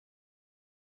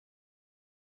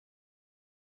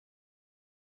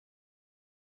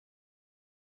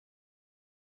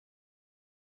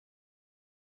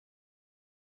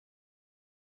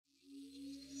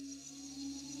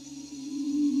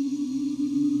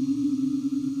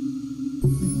Speaking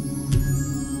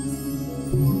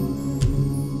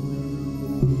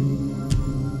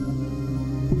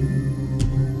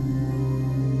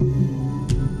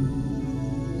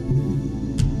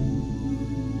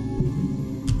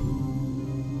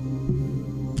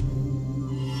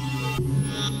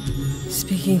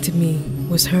to me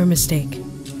was her mistake.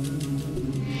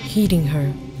 Heeding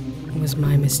her was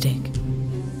my mistake.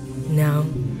 Now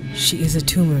she is a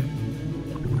tumor,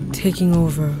 taking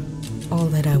over all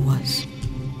that I was.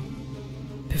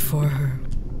 Before her,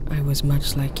 I was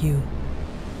much like you.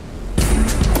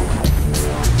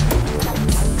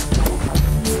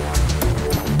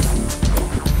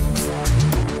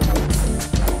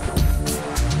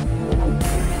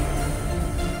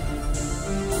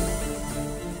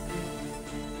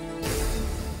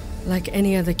 Like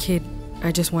any other kid,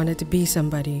 I just wanted to be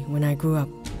somebody when I grew up.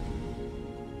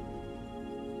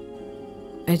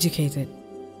 Educated,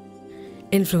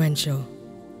 influential,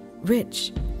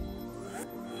 rich.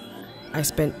 I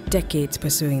spent decades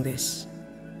pursuing this.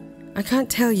 I can't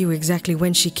tell you exactly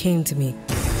when she came to me.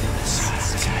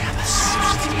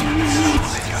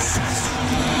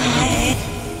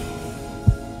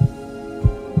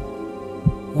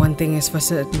 One thing is for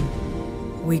certain,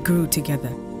 we grew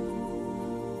together.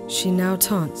 She now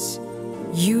taunts,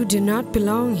 "You do not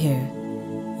belong here.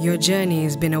 Your journey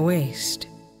has been a waste."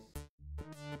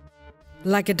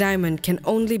 Like a diamond can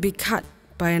only be cut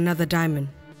by another diamond.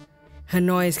 Her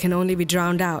noise can only be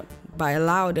drowned out by a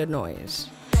louder noise.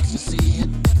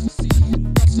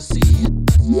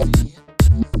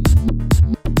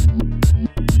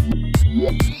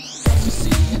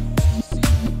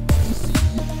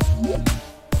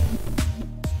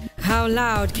 How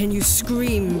loud can you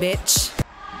scream, bitch?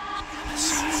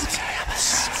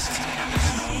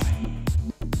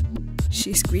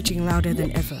 She's screeching louder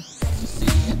than ever.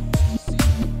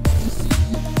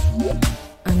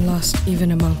 I'm lost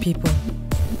even among people.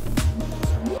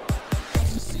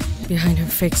 Behind her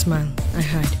fake smile, I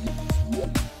hide.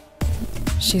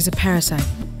 She's a parasite.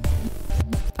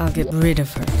 I'll get rid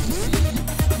of her.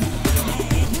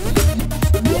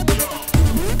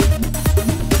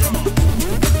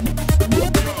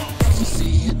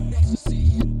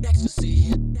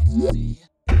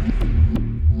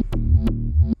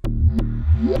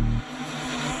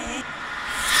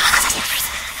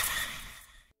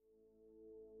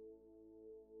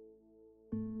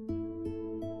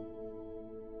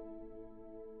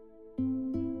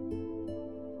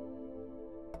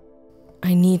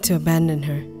 I need to abandon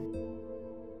her.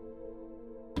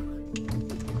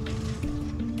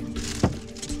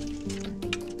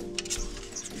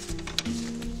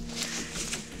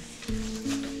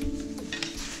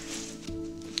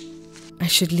 I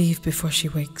should leave before she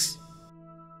wakes.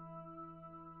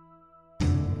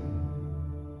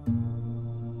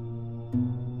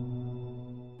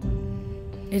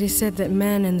 It is said that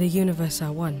man and the universe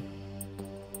are one.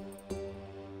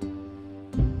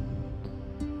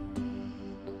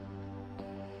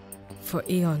 For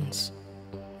eons,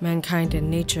 mankind and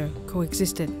nature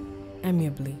coexisted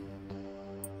amiably.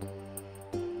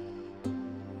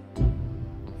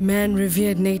 Man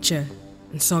revered nature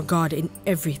and saw God in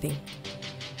everything,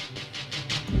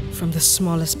 from the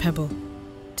smallest pebble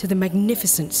to the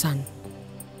magnificent sun.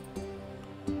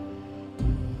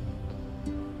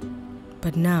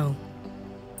 But now,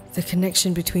 the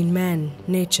connection between man,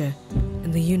 nature,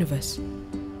 and the universe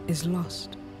is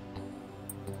lost.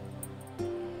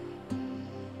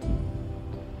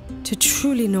 To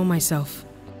truly know myself,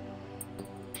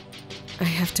 I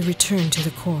have to return to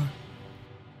the core,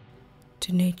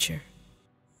 to nature.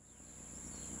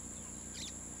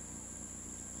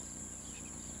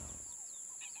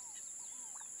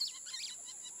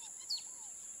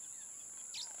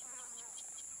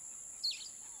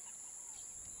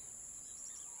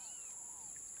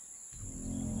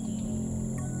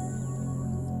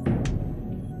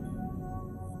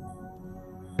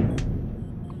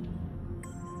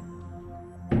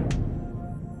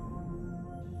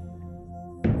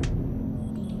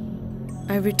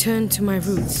 I returned to my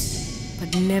roots,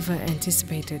 but never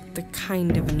anticipated the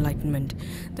kind of enlightenment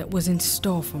that was in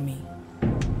store for me.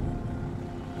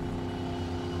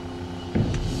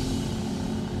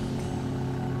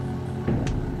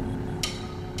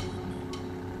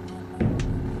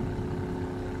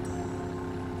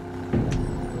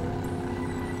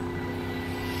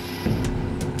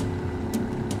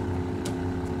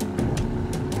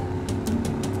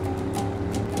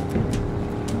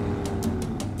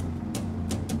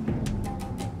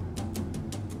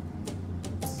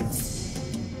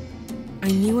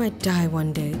 I knew I'd die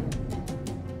one day,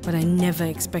 but I never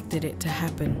expected it to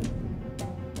happen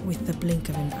with the blink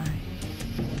of an eye.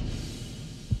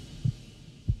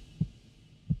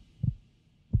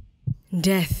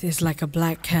 Death is like a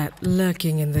black cat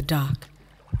lurking in the dark,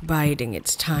 biding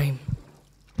its time,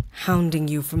 hounding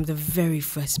you from the very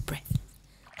first breath.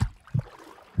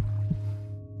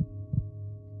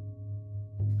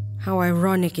 How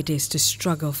ironic it is to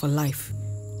struggle for life,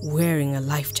 wearing a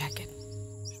life jacket.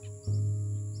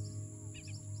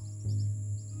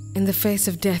 In the face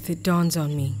of death, it dawns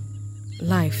on me,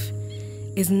 life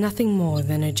is nothing more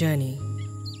than a journey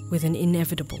with an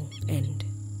inevitable end.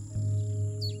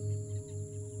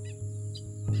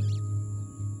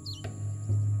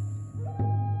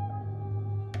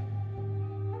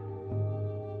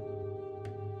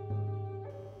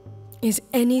 Is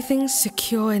anything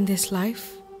secure in this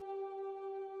life?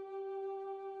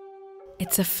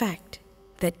 It's a fact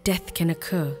that death can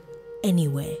occur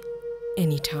anywhere,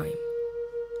 anytime.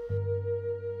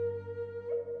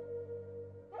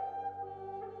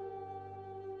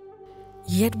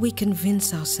 Yet we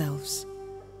convince ourselves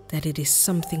that it is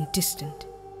something distant,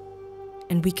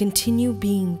 and we continue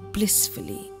being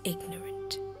blissfully ignorant.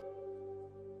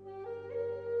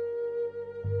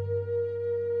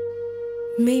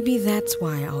 Maybe that's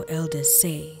why our elders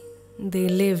say they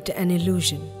lived an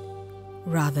illusion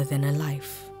rather than a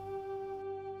life.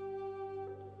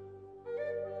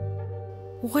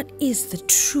 What is the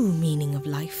true meaning of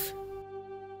life?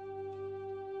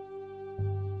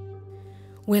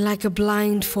 We're like a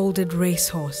blindfolded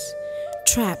racehorse,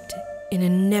 trapped in a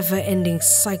never-ending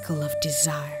cycle of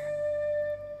desire.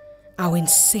 Our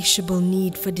insatiable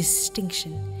need for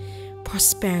distinction,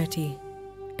 prosperity,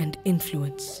 and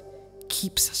influence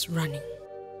keeps us running.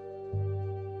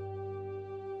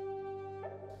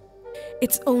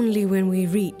 It's only when we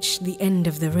reach the end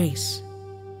of the race,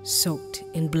 soaked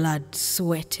in blood,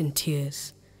 sweat, and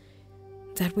tears,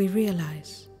 that we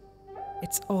realize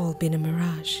it's all been a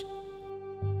mirage.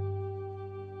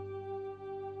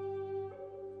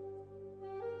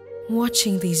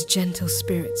 Watching these gentle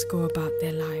spirits go about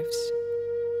their lives,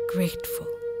 grateful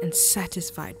and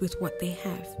satisfied with what they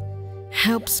have,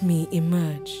 helps me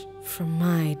emerge from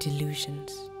my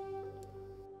delusions.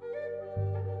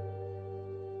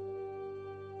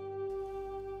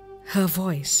 Her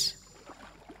voice,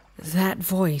 that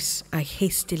voice I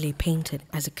hastily painted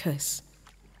as a curse,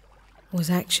 was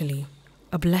actually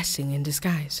a blessing in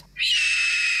disguise.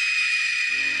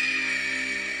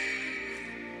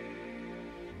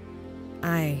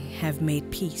 I have made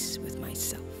peace with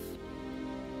myself.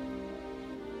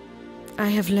 I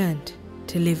have learned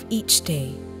to live each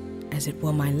day as it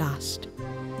were my last.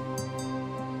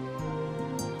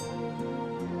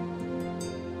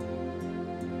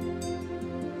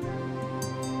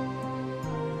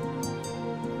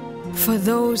 For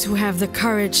those who have the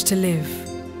courage to live,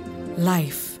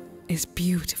 life is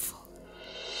beautiful.